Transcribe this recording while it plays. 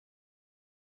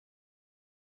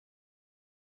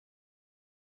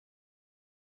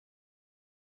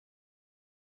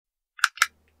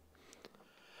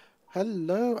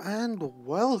Hello and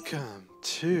welcome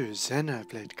to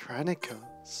Xenoblade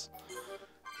Chronicles.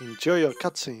 Enjoy your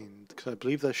cutscene, because I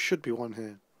believe there should be one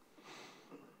here.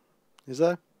 Is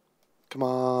there? Come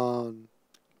on.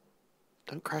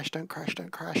 Don't crash, don't crash,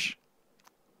 don't crash.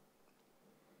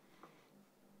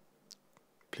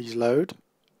 Please load.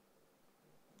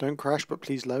 Don't crash, but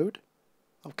please load.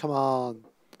 Oh, come on.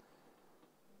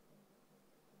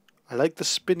 I like the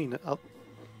spinning it up.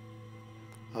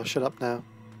 Oh, shut up now.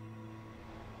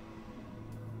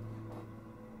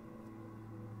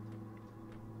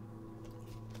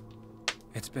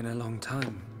 It's been a long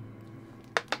time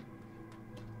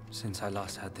since I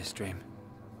last had this dream.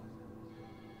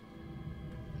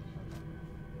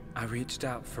 I reached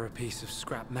out for a piece of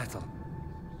scrap metal,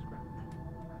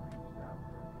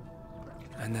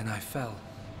 and then I fell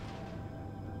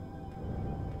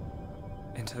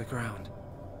into the ground.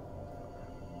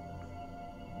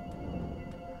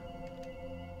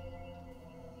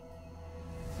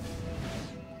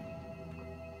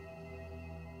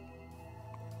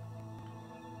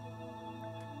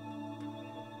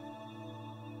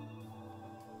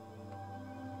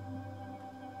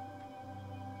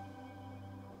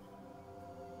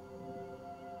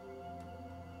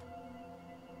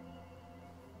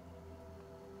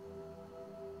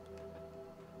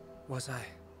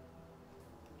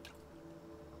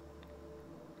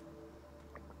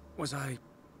 Was I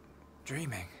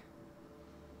dreaming?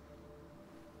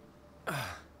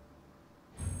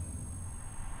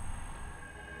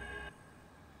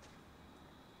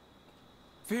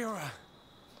 Fiora!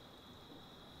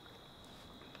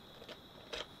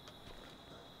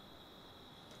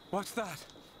 What's that?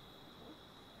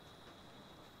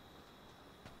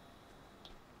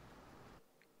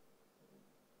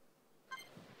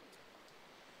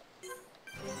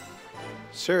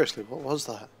 Seriously, what was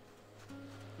that?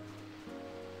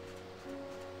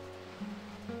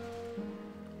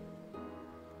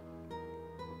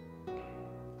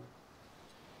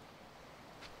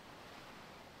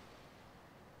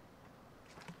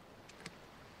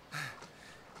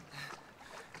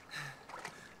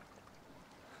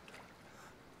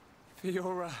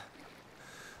 Fiora.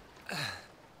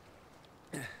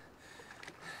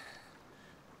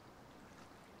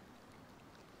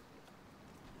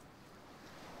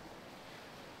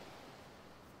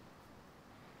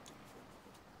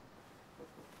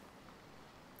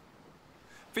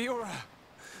 Fiora!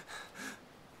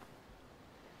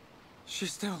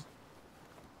 She's still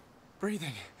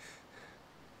breathing.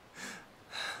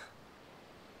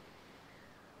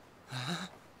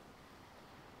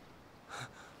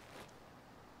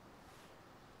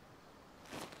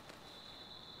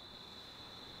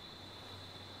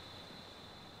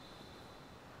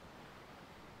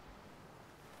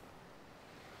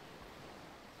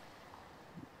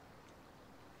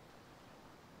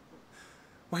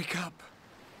 Wake up!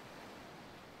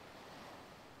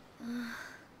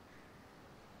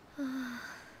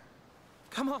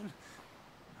 Come on!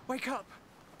 Wake up!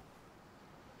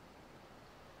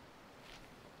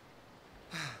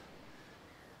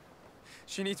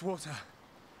 She needs water.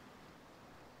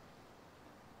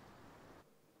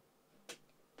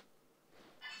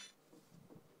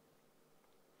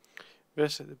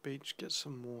 Rest at the beach, get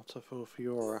some water for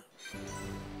Fiora.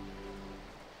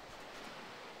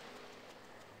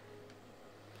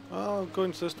 Oh,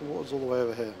 going to this, the water's all the way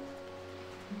over here.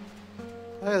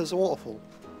 Hey, there's a waterfall.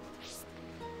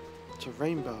 It's a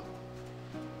rainbow.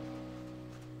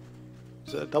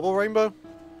 Is it a double rainbow?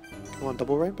 Come on,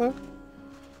 double rainbow?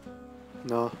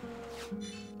 No.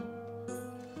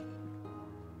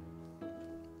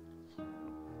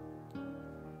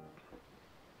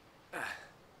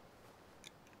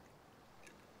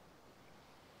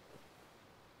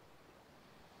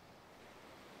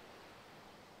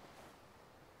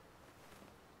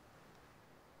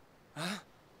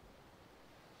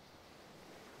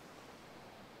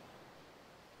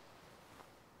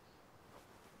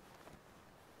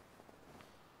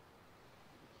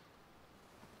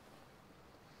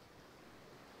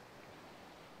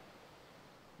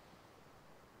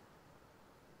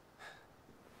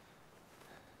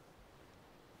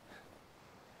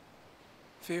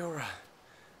 Fiora,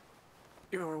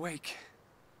 you're awake.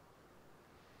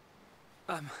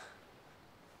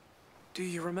 Do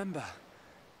you remember?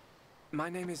 My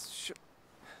name is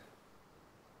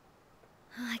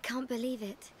I can't believe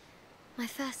it. My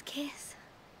first kiss.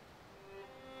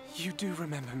 You do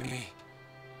remember me.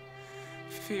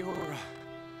 Fiora.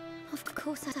 Of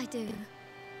course I do.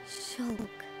 Shulk.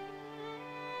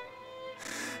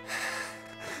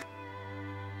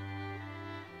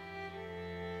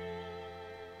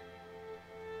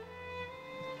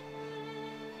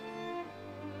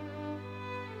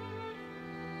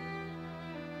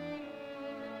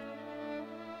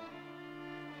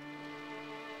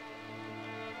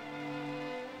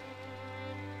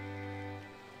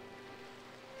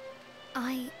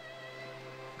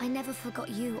 I never forgot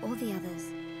you or the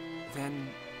others. Then...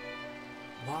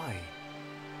 why?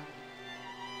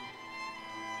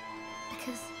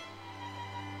 Because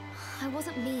I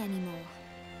wasn't me anymore.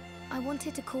 I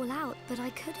wanted to call out, but I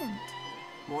couldn't.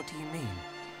 What do you mean?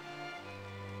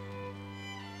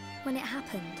 When it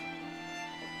happened,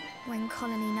 when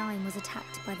Colony 9 was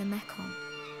attacked by the Mechon.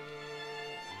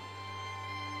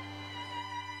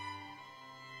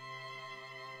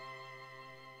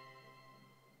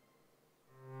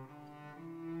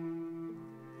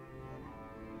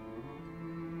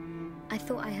 I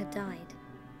thought I had died.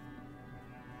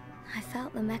 I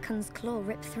felt the Mechon's claw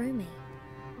rip through me.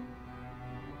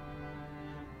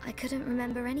 I couldn't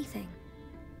remember anything.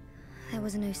 There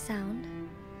was no sound,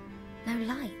 no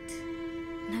light,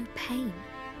 no pain.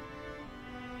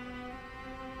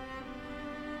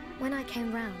 When I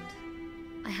came round,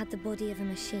 I had the body of a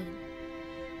machine.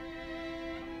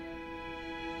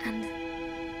 And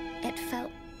it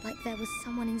felt like there was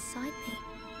someone inside me.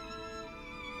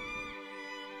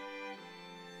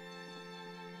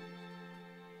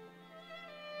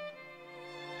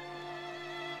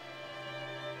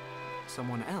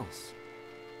 Someone else?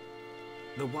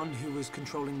 The one who was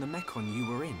controlling the Mechon you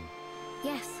were in?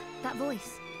 Yes, that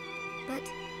voice. But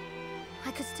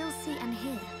I could still see and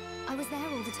hear. I was there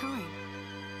all the time.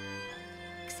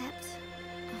 Except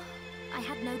I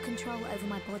had no control over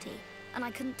my body, and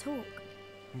I couldn't talk.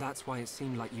 That's why it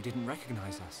seemed like you didn't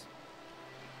recognize us.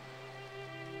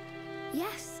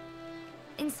 Yes.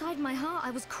 Inside my heart,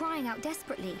 I was crying out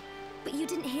desperately. But you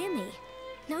didn't hear me.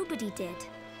 Nobody did.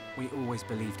 We always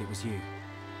believed it was you.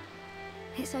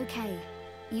 It's okay.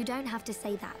 You don't have to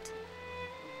say that.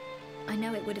 I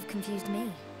know it would have confused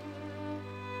me.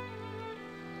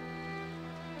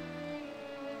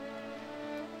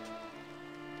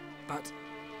 But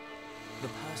the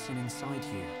person inside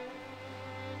you,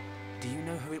 do you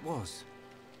know who it was?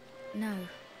 No.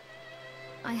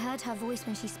 I heard her voice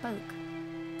when she spoke,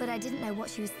 but I didn't know what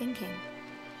she was thinking.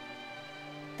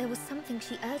 There was something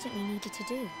she urgently needed to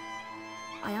do.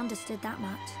 I understood that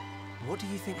much. What do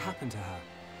you think happened to her?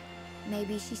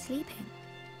 Maybe she's sleeping.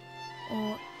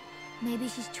 Or maybe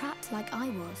she's trapped like I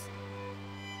was.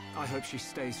 I hope she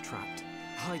stays trapped,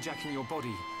 hijacking your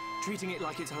body, treating it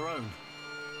like it's her own.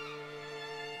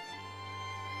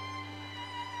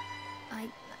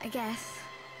 I guess.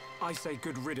 I say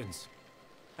good riddance.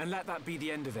 And let that be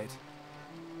the end of it.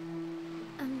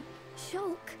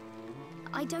 Shulk,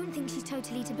 I don't think she's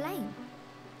totally to blame.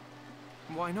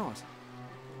 Why not?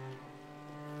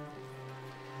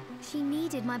 She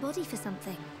needed my body for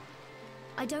something.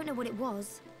 I don't know what it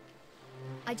was.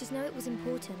 I just know it was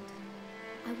important.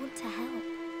 I want to help.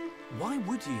 Why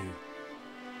would you?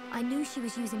 I knew she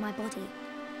was using my body,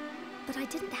 but I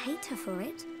didn't hate her for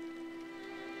it.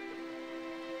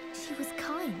 She was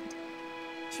kind.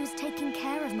 She was taking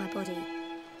care of my body.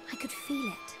 I could feel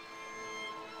it.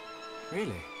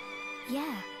 Really?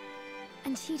 Yeah.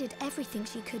 And she did everything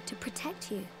she could to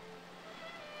protect you.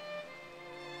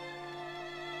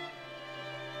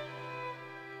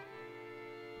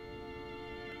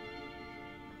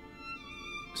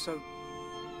 So,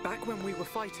 back when we were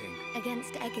fighting...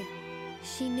 Against Egu,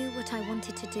 she knew what I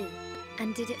wanted to do,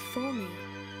 and did it for me.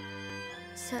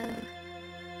 So,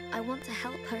 I want to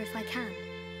help her if I can.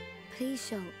 Please,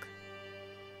 Shulk.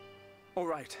 All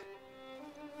right.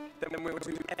 Then we'll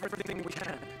do everything we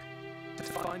can to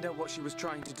find out what she was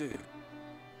trying to do.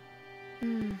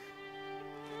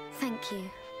 Thank you.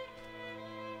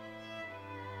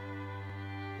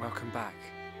 Welcome back,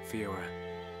 Fiora.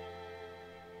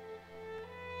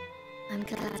 I'm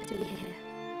glad to be here.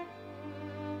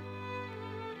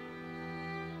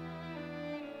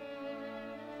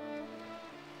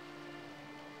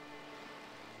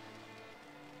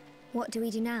 What do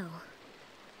we do now?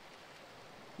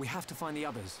 We have to find the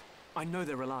others. I know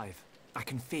they're alive. I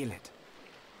can feel it.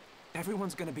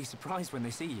 Everyone's gonna be surprised when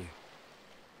they see you.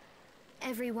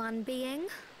 Everyone being?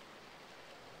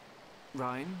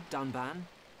 Ryan, Dunban,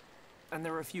 and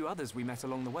there are a few others we met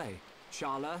along the way.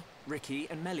 Sharla, Ricky,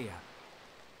 and Melia.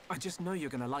 I just know you're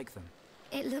gonna like them.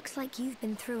 It looks like you've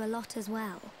been through a lot as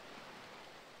well.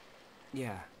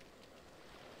 Yeah.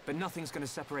 But nothing's gonna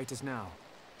separate us now.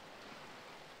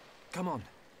 Come on,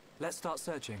 let's start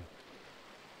searching.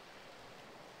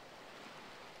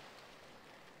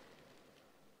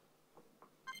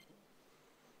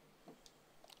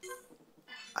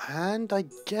 And I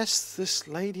guess this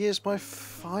lady is my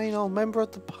final member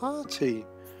of the party.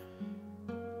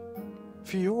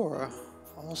 Fiora.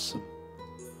 Awesome.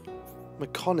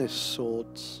 Mechonis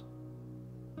swords.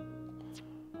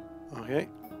 Okay.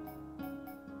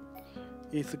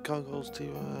 Ether goggles to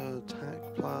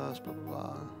attack plus blah blah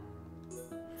blah.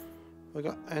 Have I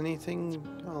got anything?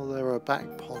 Oh, there are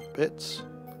back pod bits.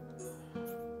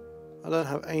 I don't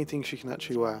have anything she can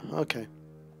actually wear. Okay.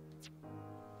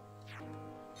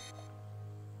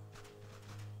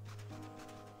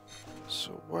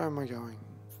 So where am I going?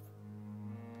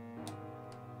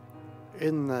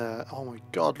 In there. Oh my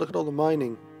god, look at all the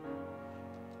mining.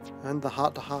 And the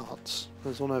heart to hearts.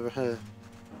 There's one over here.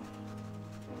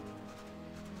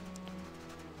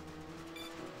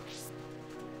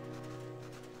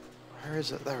 Where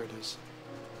is it? There it is.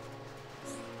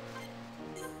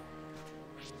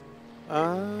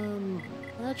 I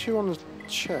actually want to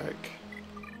check.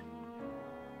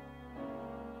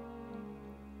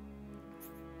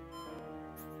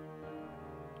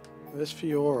 There's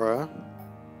Fiora.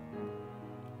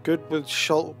 Good with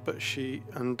Schultz, but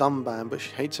and Dumban, but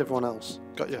she hates everyone else.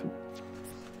 Got ya.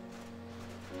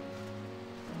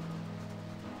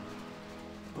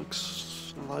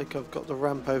 Looks like I've got the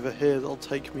ramp over here that'll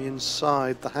take me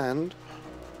inside the hand.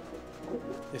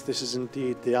 If this is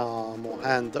indeed the arm or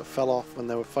hand that fell off when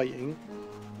they were fighting.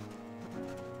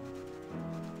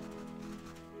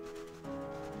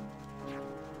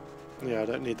 Yeah, I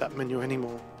don't need that menu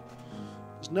anymore.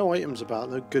 There's no items about,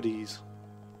 no goodies.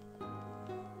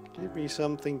 Give me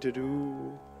something to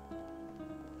do.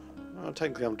 Well,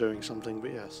 technically I'm doing something,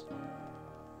 but yes.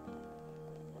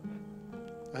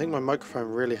 I think my microphone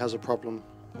really has a problem.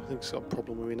 I think it's got a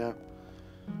problem with me now.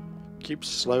 Keeps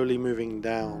slowly moving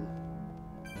down.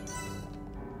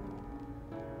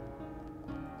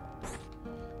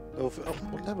 Oh,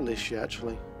 what level is she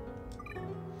actually?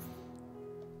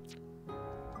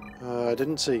 I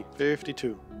didn't see.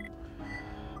 52.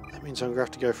 That means I'm going to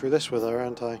have to go through this with her,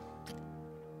 aren't I?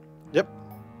 Yep.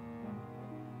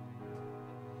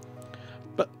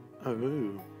 But,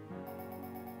 oh.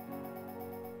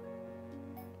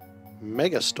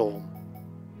 Megastorm.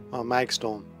 Oh,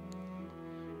 Magstorm.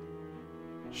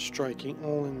 Striking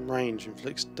all in range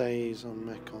inflicts daze on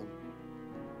Mechon.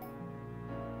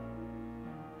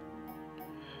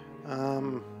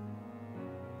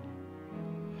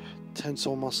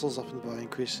 Tensile muscles often by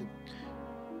increasing.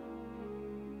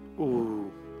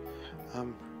 Ooh. Well,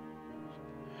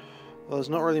 there's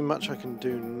not really much I can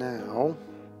do now.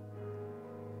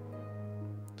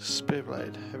 Spear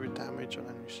blade, heavy damage on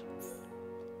enemies.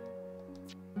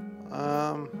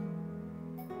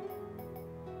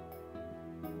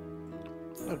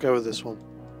 I'll go with this one.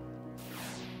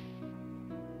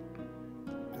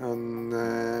 And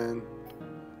then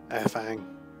Airfang.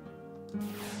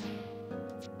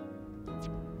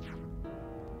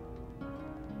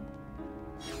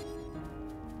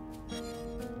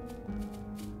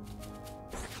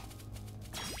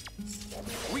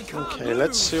 Okay,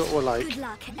 let's see what we're like. Good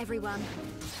luck, everyone.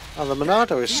 Oh, the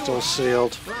Monado is still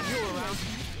sealed.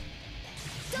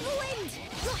 Double wind!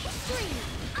 Rocket stream!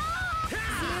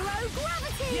 Zero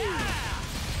gravity!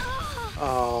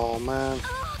 Oh man.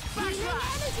 Healing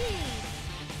energy!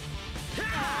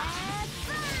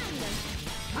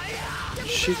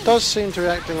 She does seem to be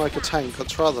acting like a tank,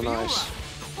 that's rather nice.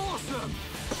 Awesome!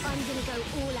 I'm gonna go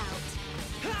all out.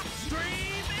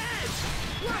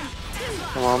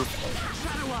 Come on.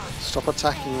 Stop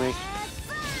attacking me.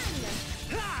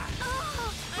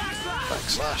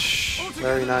 Backslash.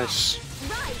 Very nice.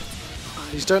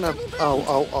 These don't have...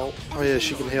 Oh yeah,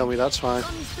 she can heal me, that's fine.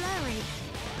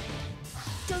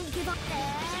 Don't give up.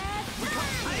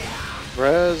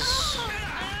 Res.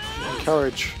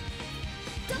 Encourage.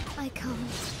 I come.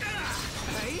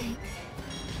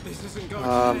 This isn't going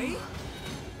to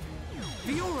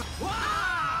Fiora.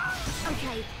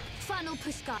 Okay, final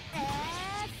push cut.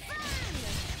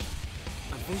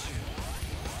 A vision.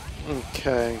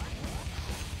 Okay.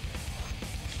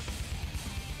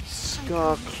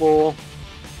 Scar Claw.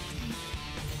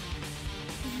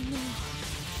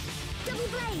 Double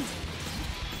blade.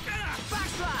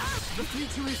 Backslash! The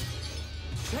future is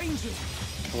changing.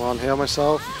 Come on, heal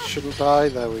myself. Shouldn't die.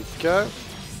 There we go.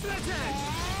 Slit edge!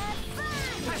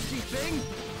 Pesky thing!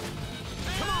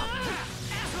 Come on!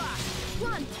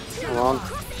 One, two, Come on.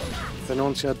 If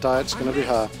anyone's gonna die, it's gonna be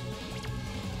her.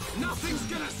 Nothing's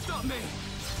gonna stop me!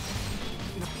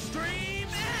 Extreme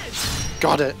edge!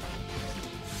 Got it!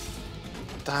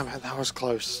 Damn it, that was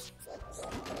close.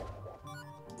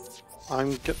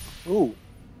 I'm good. Ooh.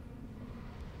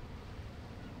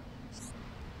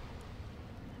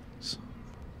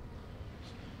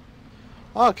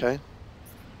 Okay.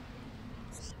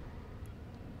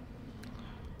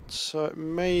 So it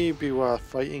may be worth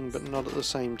fighting, but not at the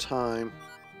same time.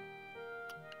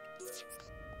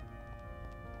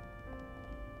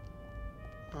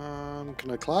 Can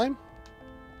I climb?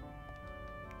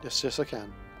 Yes, yes, I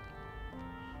can.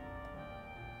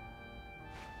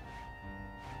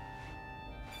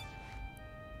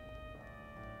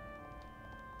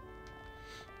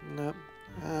 No.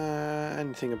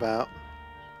 Anything about?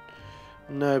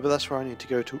 No, but that's where I need to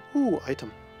go to. Ooh,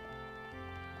 item.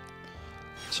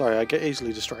 Sorry, I get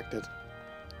easily distracted.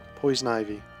 Poison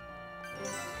ivy.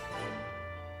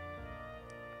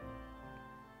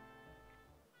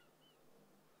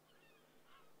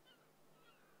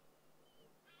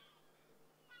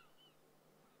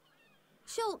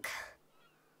 Shulk!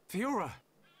 Fiora!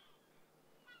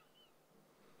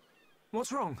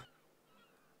 What's wrong?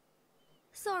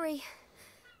 Sorry.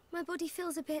 My body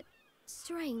feels a bit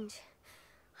strange.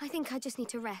 I think I just need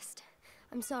to rest.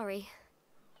 I'm sorry.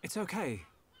 It's okay.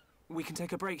 We can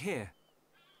take a break here.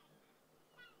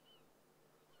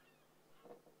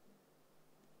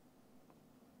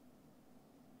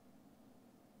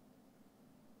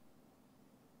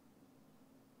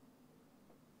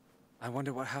 I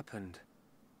wonder what happened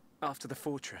after the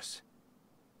fortress.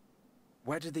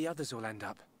 Where did the others all end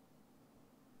up?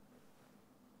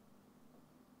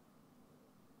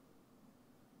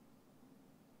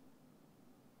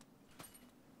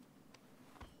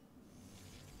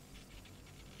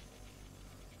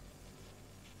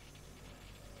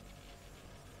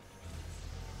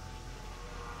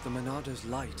 The Monado's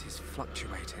light is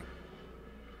fluctuating.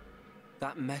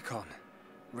 That Mechon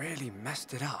really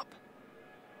messed it up.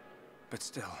 But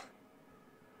still,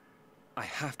 I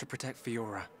have to protect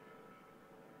Fiora.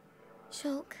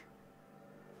 Shulk.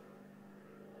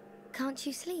 Can't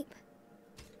you sleep?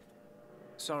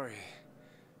 Sorry.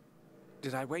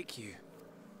 Did I wake you?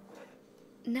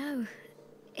 No,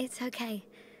 it's okay.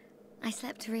 I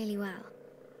slept really well.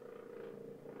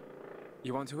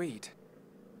 You want to eat?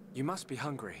 You must be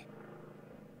hungry.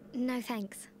 No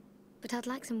thanks, but I'd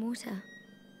like some water.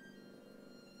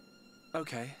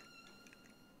 Okay.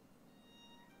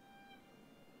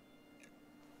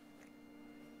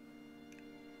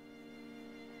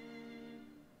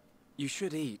 You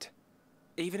should eat,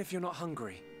 even if you're not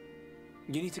hungry.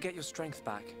 You need to get your strength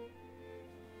back.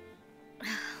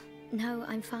 No,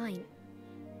 I'm fine.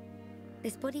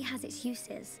 This body has its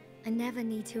uses. I never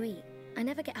need to eat. I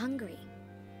never get hungry.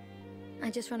 I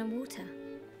just run on water.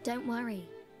 Don't worry.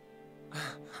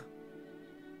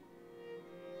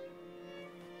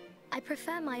 I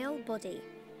prefer my old body,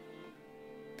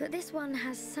 but this one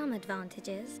has some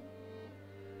advantages.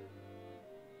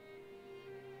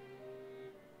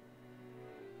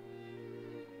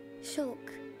 Shulk.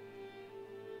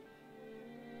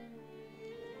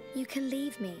 You can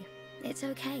leave me. It's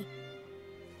okay.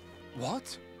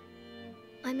 What?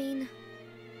 I mean,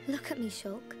 look at me,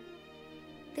 Shulk.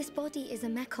 This body is a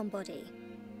Mechon body,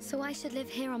 so I should live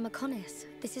here on Mechonis.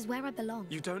 This is where I belong.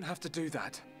 You don't have to do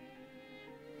that.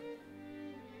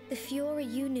 The Fiora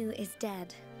you knew is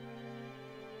dead.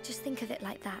 Just think of it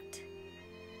like that.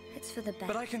 It's for the best.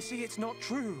 But I can see it's not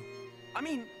true. I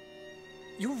mean,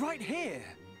 you're right here.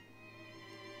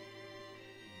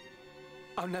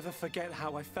 I'll never forget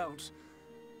how I felt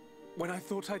when I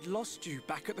thought I'd lost you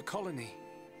back at the colony.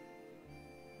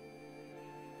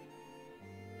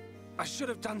 I should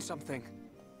have done something.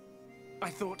 I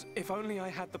thought if only I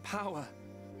had the power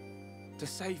to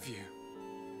save you.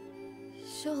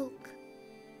 Shulk.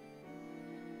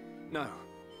 No.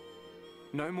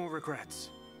 No more regrets.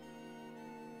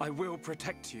 I will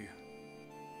protect you.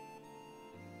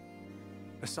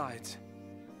 Besides,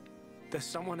 there's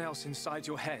someone else inside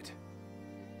your head.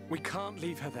 We can't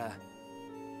leave her there.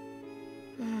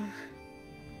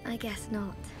 I guess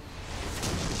not.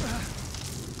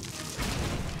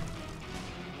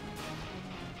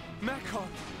 Mechon!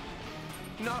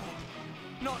 No!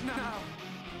 Not now!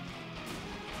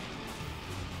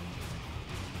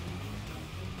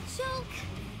 Shulk!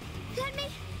 Let me...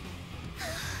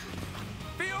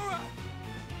 Fiora!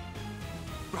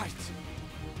 Right.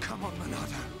 Come on,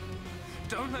 Monado.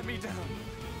 Don't let me down.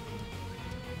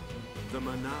 The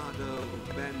Monado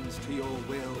bends to your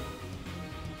will.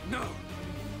 No!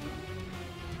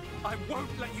 I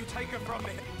won't let you take her from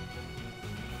me.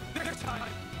 This time,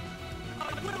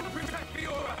 I will protect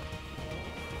Fiora.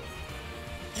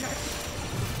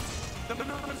 Yes! The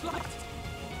Monado's light!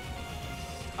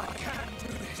 I can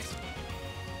do this.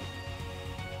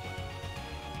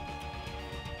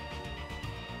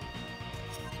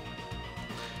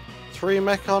 Three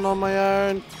Mechon on my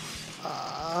own.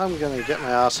 I'm gonna get my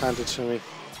ass handed to me.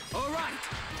 All right,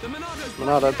 the Monado's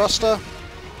Monado Buster.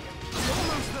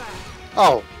 almost there.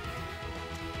 Oh,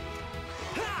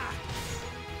 Ha!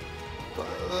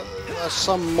 that's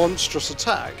some monstrous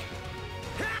attack.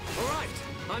 All right,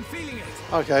 I'm feeling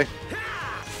it. Okay.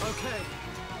 Ha! Okay,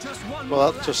 Just one Well,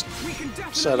 more that lap. just We can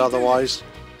definitely said do otherwise. this.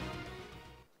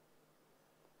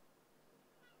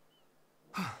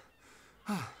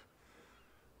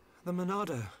 The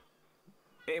Monado.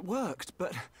 It worked,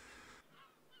 but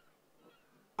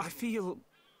I feel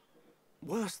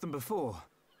worse than before.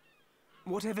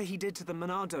 Whatever he did to the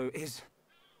Monado is...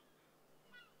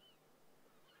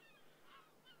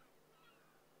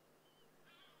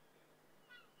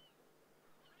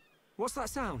 What's that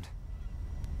sound?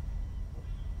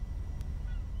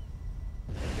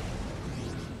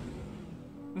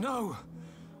 No!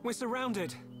 We're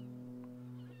surrounded!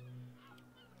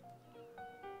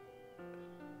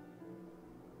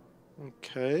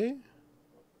 Okay.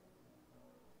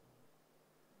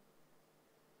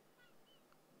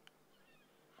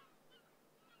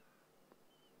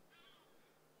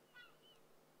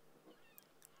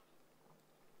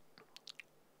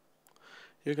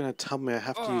 You're going to tell me I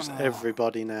have to use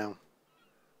everybody now.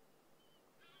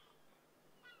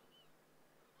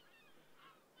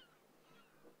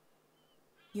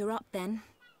 You're up then.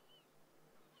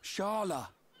 Sharla!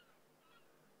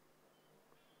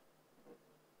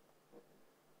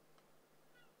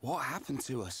 What happened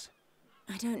to us?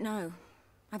 I don't know.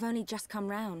 I've only just come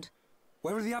round.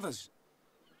 Where are the others?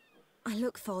 I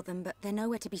look for them, but they're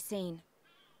nowhere to be seen.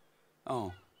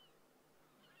 Oh.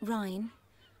 Ryan,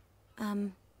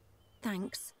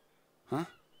 thanks. Huh?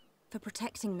 For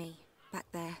protecting me back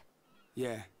there.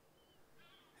 Yeah.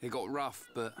 It got rough,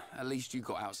 but at least you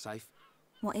got out safe.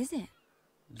 What is it?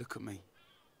 Look at me.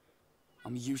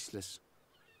 I'm useless.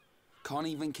 Can't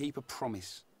even keep a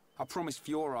promise. I promised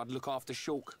Fiora I'd look after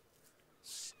Shulk.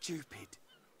 Stupid.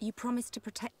 You promised to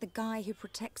protect the guy who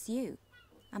protects you.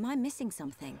 Am I missing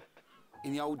something?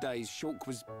 In the old days, Shulk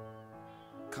was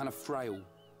kind of frail.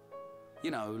 You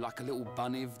know, like a little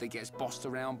bunniv that gets bossed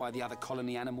around by the other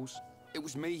colony animals. It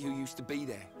was me who used to be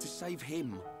there, to save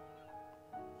him.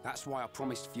 That's why I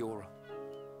promised Fiora.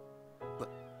 But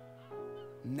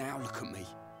now look at me.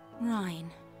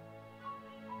 Ryan.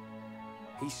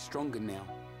 He's stronger now.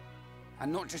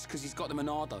 And not just because he's got the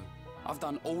Monado. I've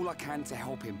done all I can to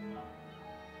help him.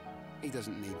 He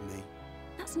doesn't need me.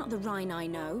 That's not the Ryan I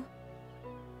know.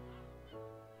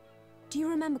 Do you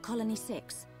remember Colony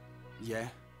 6? Yeah?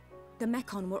 The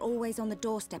Mekon were always on the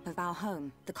doorstep of our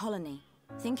home, the colony.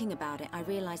 Thinking about it, I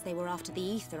realized they were after the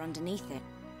ether underneath it.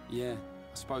 Yeah,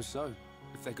 I suppose so.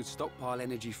 If they could stockpile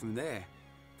energy from there,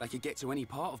 they could get to any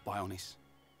part of Bionis.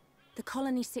 The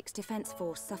Colony 6 Defense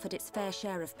Force suffered its fair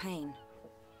share of pain.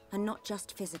 And not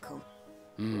just physical.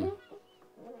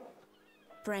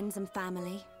 Friends and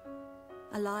family.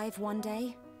 Alive one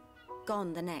day,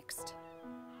 gone the next.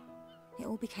 It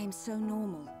all became so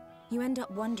normal. You end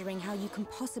up wondering how you can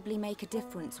possibly make a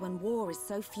difference when war is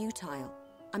so futile.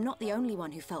 I'm not the only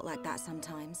one who felt like that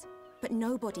sometimes. But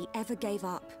nobody ever gave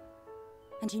up.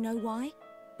 And you know why?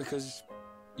 Because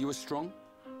you were strong?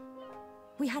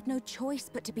 We had no choice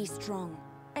but to be strong.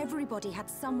 Everybody had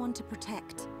someone to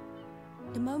protect.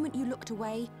 The moment you looked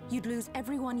away, you'd lose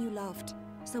everyone you loved.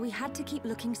 So we had to keep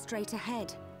looking straight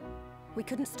ahead. We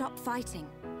couldn't stop fighting.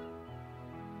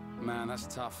 Man, that's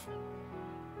tough.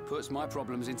 Puts my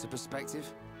problems into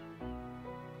perspective.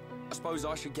 I suppose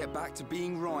I should get back to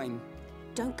being Ryan.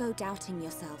 Don't go doubting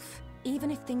yourself,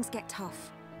 even if things get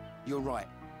tough. You're right.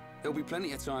 There'll be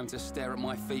plenty of time to stare at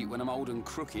my feet when I'm old and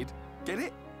crooked. Get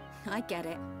it? I get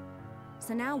it.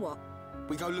 So now what?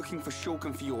 We go looking for Shulk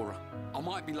and Fiora. I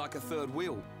might be like a third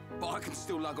wheel, but I can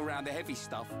still lug around the heavy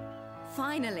stuff.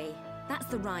 Finally! That's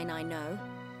the Ryan I know.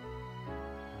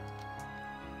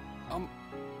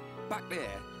 Back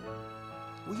there.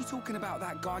 Were you talking about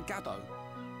that guy Gaddo?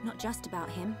 Not just about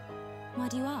him. Why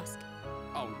do you ask?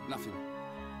 Oh, nothing.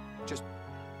 Just,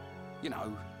 you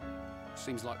know,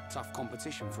 seems like tough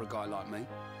competition for a guy like me.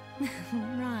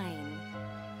 Ryan.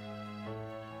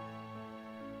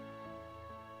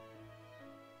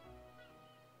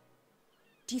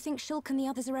 Do you think Shulk and the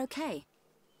others are okay?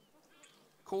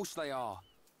 Of course they are.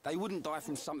 They wouldn't die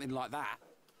from something like that.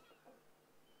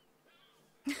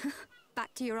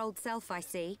 Back to your old self, I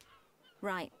see.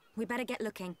 Right, we better get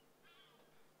looking.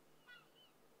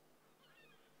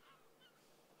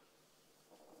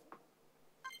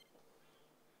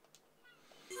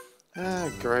 Ah,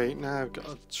 great. Now I've got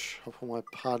to shuffle my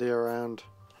party around.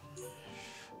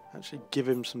 Actually give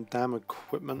him some damn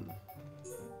equipment.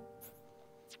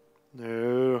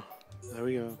 No. There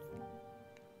we go.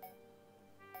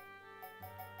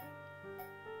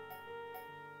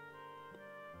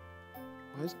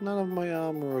 Why is none of my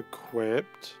armor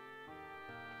equipped?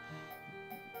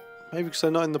 Maybe because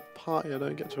they're not in the party, I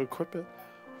don't get to equip it.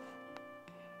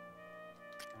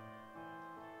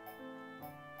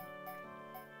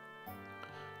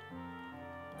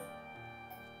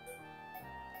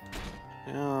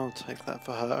 Yeah, I'll take that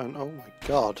for her. And oh my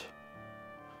god.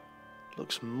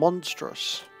 Looks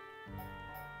monstrous.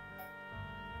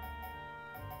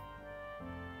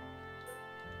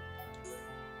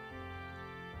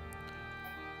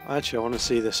 Actually, I want to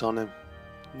see this on him.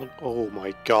 Look, oh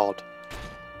my god.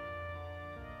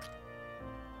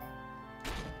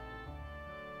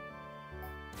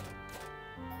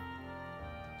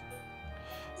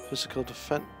 Physical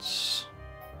defense.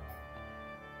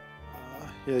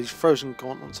 Yeah, these frozen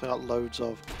gauntlets I got loads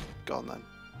of. Go on then.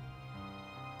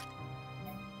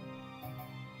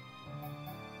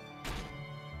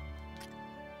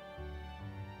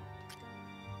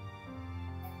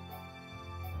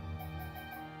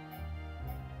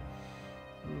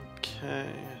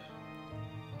 Okay.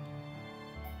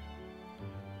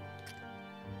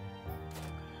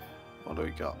 What do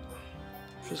we got?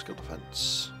 Physical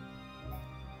defense.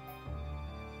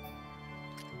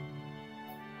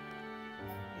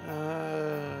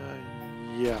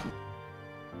 Yeah.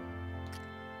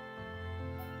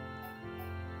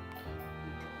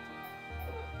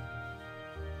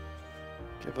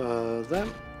 Give her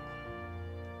them.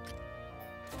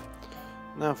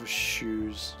 Now for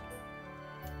shoes.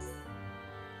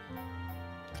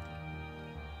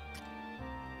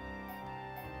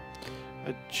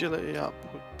 Agility up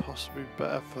would possibly be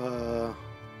better for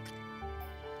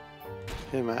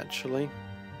him actually.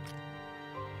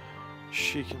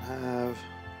 She can have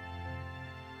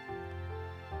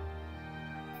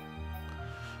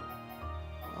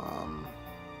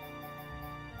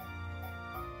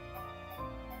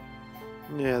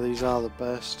yeah, these are the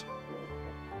best.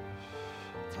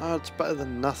 Oh, it's better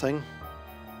than nothing.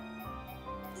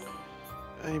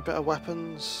 Any better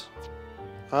weapons?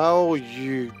 Oh,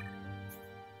 you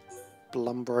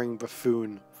blumbering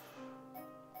buffoon.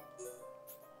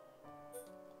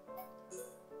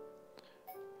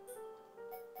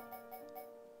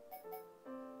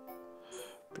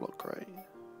 Block rate.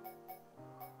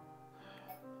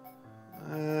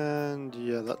 And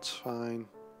yeah, that's fine.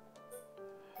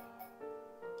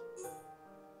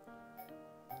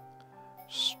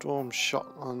 Storm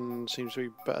shotgun seems to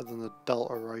be better than the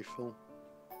Delta rifle.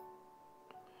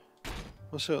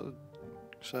 What's it?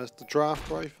 So it's the draft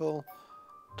rifle,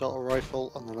 Delta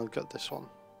rifle, and then I'll get this one.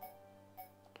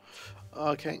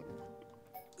 Okay.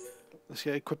 Let's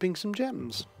get equipping some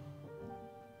gems.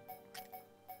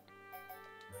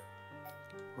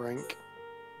 Rank.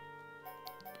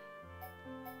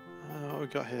 What we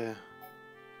got here?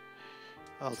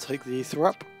 I'll take the ether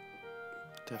up.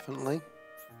 Definitely.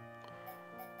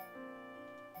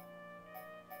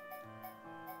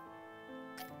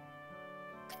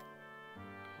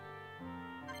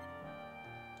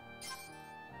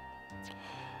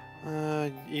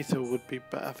 Ether would be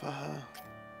better for her.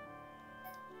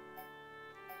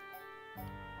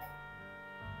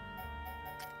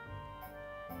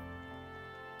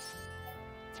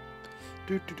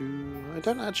 I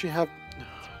don't actually have...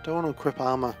 don't want to equip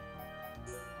armor.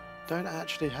 Don't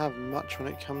actually have much when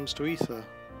it comes to ether.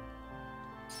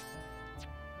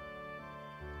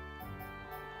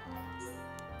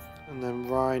 And then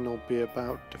Rhine will be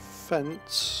about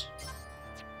defense.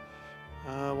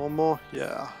 One more?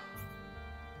 Yeah.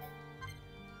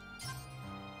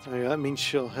 Oh yeah, that means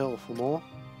she'll heal for more.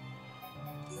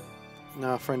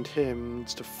 Now our friend here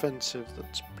needs defensive,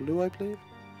 that's blue I believe.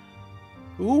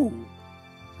 Ooh!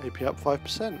 AP up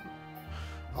 5%.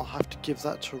 I'll have to give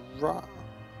that to Rhine.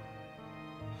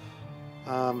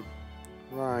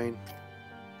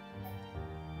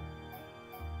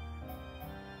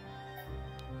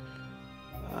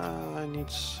 I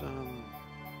need some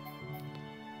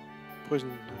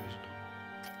poison.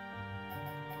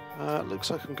 Looks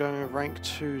like I'm going with rank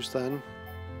 2s then.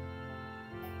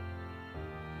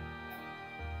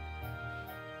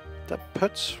 That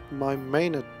puts my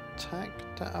main attack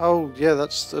down. Oh yeah,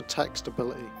 that's attack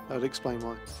stability. That would explain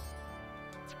why.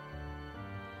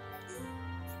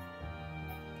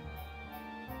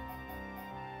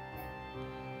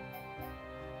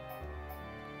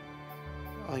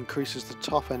 Increases the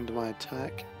top end of my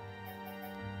attack.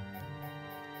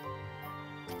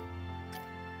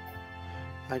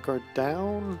 Aggro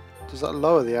down? Does that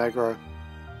lower the aggro?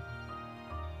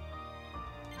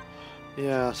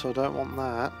 Yeah, so I don't want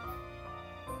that.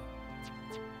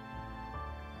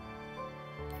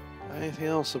 Anything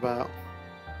else about?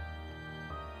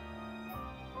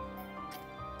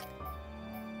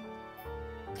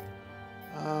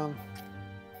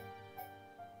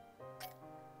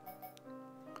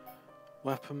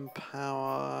 Weapon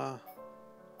power.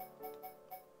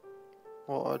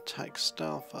 Or attack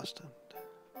stealth faster.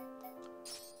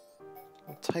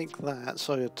 I'll take that,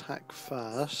 so I attack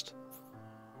first.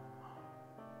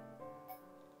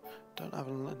 don't have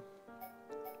a...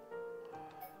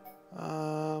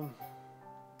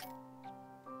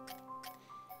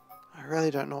 I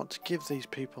really don't know what to give these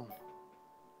people.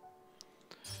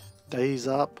 Days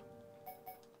up.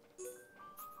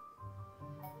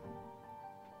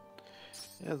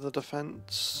 Yeah, the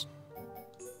defense.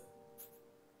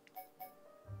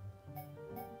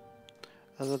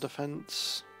 Other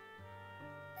defense.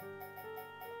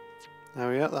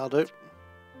 There we go, that'll do.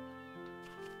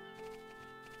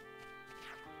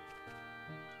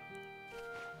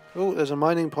 Oh, there's a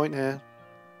mining point here.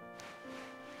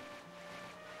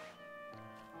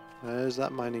 There's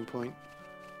that mining point.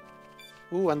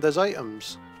 Oh, and there's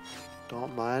items.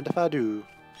 Don't mind if I do.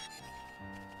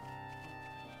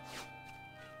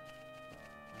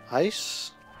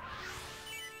 Ice?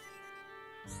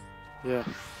 Yeah.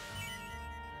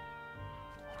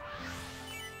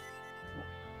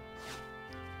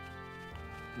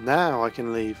 Now I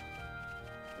can leave.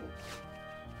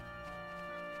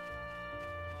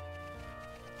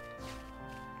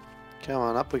 Come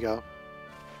on, up we go.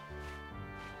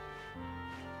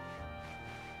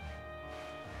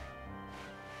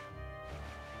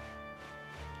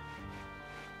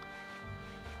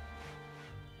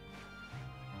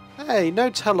 Hey, no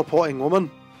teleporting, woman.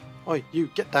 Oi, you,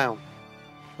 get down.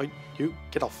 Oi, you,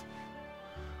 get off.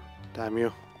 Damn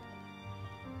you.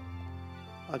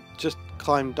 I just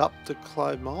climbed up to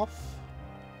climb off.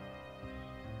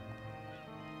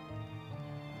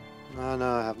 No,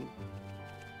 I haven't.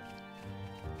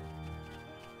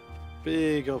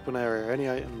 Big open area. Any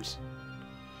items?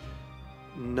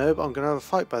 No, but I'm going to have a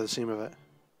fight by the seam of it.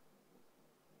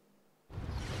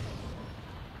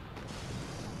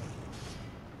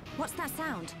 What's that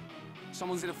sound?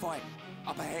 Someone's in a fight.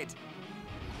 Up ahead.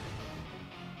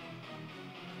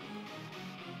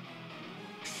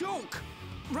 Shulk!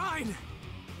 Rhine!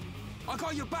 I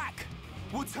got your back!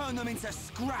 We'll turn them into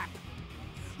scrap!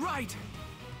 Right!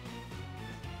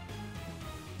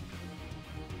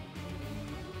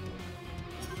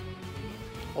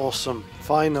 Awesome.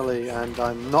 Finally, and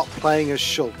I'm not playing as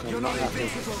Shulk. I'm not happy.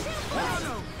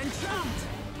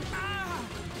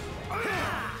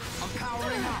 I'm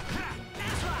powering up!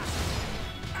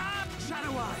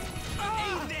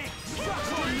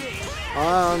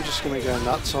 I'm just going to go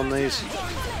nuts on these. I'm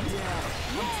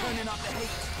turning up the heat!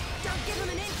 Don't give him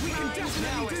an inch, We can Ryan.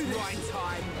 definitely do this!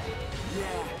 Time.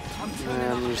 Yeah, I'm turning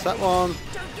And up use the that one.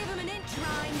 Don't give him an inch,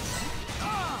 Ryan.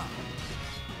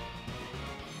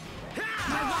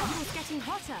 My rifle's getting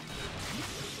hotter.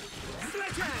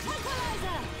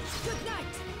 Tranquilizer! Good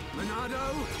night. Monado!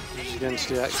 Just against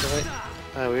deactivate.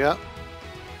 There we go.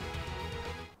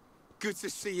 Good to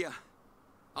see you.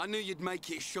 I knew you'd make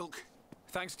it, Shulk.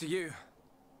 Thanks to you.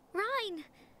 Ryan!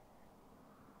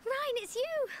 Ryan, it's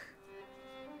you!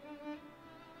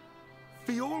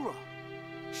 Fiora!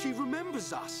 She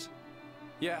remembers us!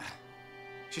 Yeah.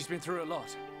 She's been through a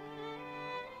lot.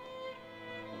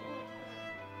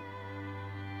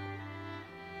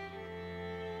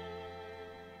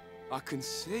 I can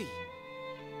see.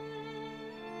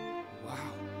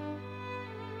 Wow.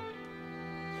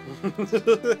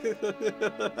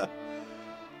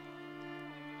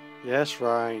 Yes,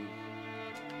 Ryan.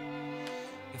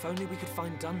 If only we could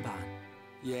find Dunban.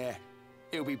 Yeah,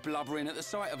 he'll be blubbering at the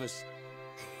sight of us.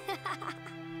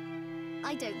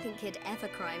 I don't think he'd ever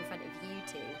cry in front of you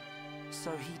two.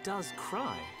 So he does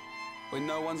cry. When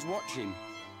no one's watching.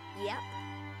 Yep.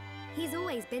 He's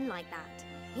always been like that.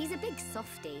 He's a big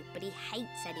softie, but he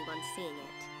hates anyone seeing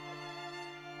it.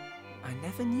 I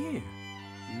never knew.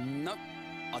 Nope,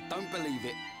 I don't believe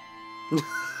it.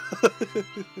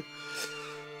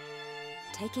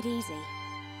 Take it easy.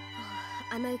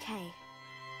 I'm okay.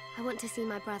 I want to see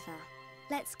my brother.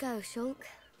 Let's go, Shulk.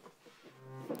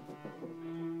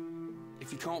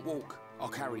 If you can't walk, I'll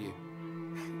carry you.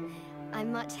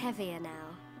 I'm much heavier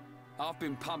now. I've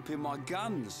been pumping my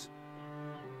guns.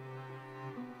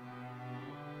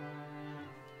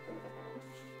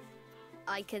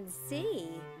 I can see.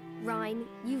 Ryan,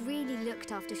 you really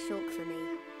looked after Shulk for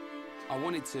me. I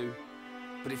wanted to,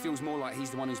 but it feels more like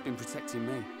he's the one who's been protecting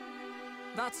me.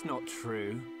 That's not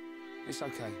true. It's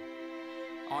okay.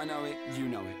 I know it, you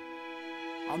know it.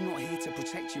 I'm not here to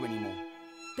protect you anymore.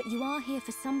 But you are here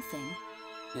for something.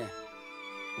 Yeah.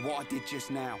 What I did just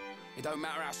now. It don't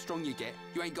matter how strong you get,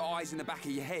 you ain't got eyes in the back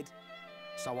of your head.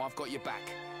 So I've got your back.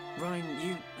 Ryan,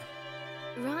 you...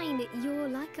 Ryan, you're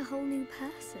like a whole new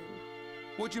person.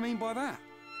 What do you mean by that?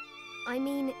 I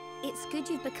mean, it's good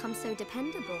you've become so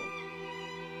dependable.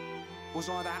 Was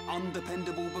I that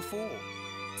undependable before?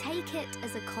 Take it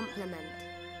as a compliment.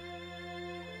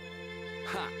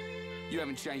 Ha! You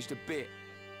haven't changed a bit.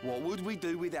 What would we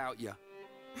do without you?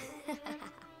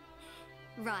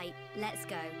 Right, let's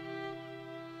go.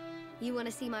 You want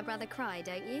to see my brother cry,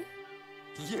 don't you?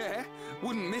 Yeah,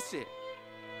 wouldn't miss it.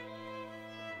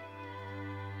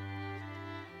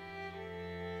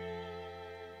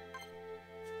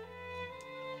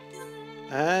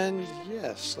 And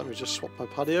yes, let me just swap my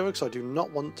party over because I do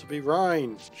not want to be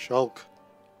Rhine. Shulk.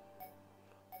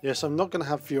 Yes, I'm not going to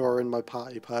have Fiora in my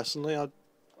party personally. I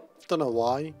don't know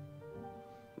why.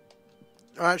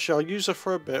 Actually, I'll use her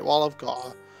for a bit while I've got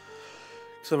her.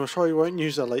 Because I'm sure you won't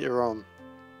use her later on.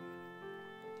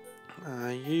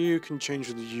 You can change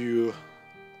with you.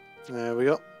 There we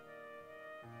go.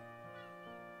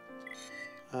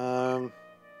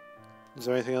 Is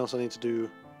there anything else I need to do?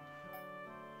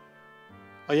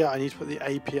 Oh yeah, I need to put the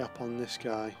AP up on this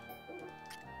guy.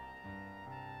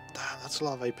 Damn, that's a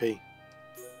lot of AP.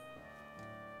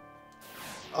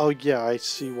 Oh yeah, I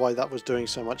see why that was doing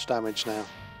so much damage now.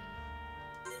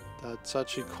 That's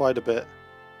actually quite a bit.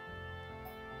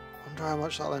 Wonder how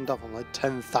much that'll end up on, like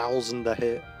 10,000 a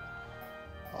hit.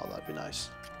 Oh, that'd be nice.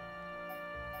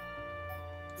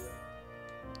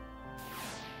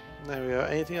 There we go.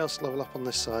 Anything else to level up on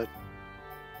this side?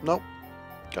 Nope.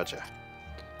 Gotcha.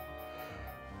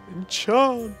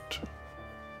 Enchant!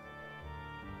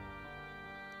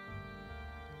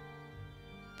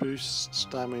 Boosts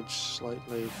damage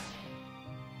slightly.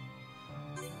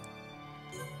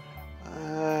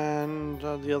 And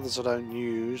the others I don't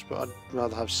use, but I'd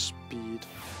rather have speed.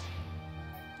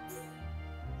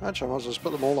 Actually, I might as well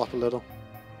split them all up a little.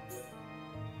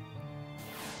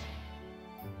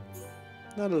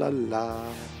 La la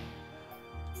la.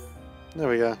 There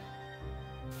we go.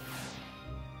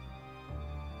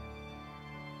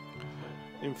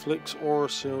 Inflicts aura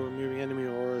seal, removing enemy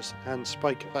auras and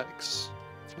spike effects.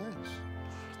 Nice.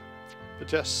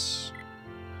 But yes,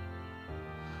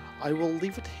 I will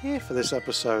leave it here for this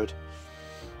episode.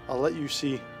 I'll let you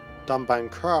see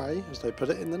Dunban cry, as they put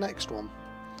it, in the next one.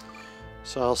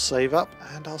 So I'll save up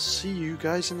and I'll see you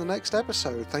guys in the next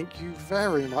episode. Thank you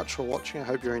very much for watching. I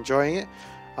hope you're enjoying it.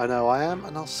 I know I am,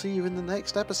 and I'll see you in the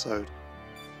next episode.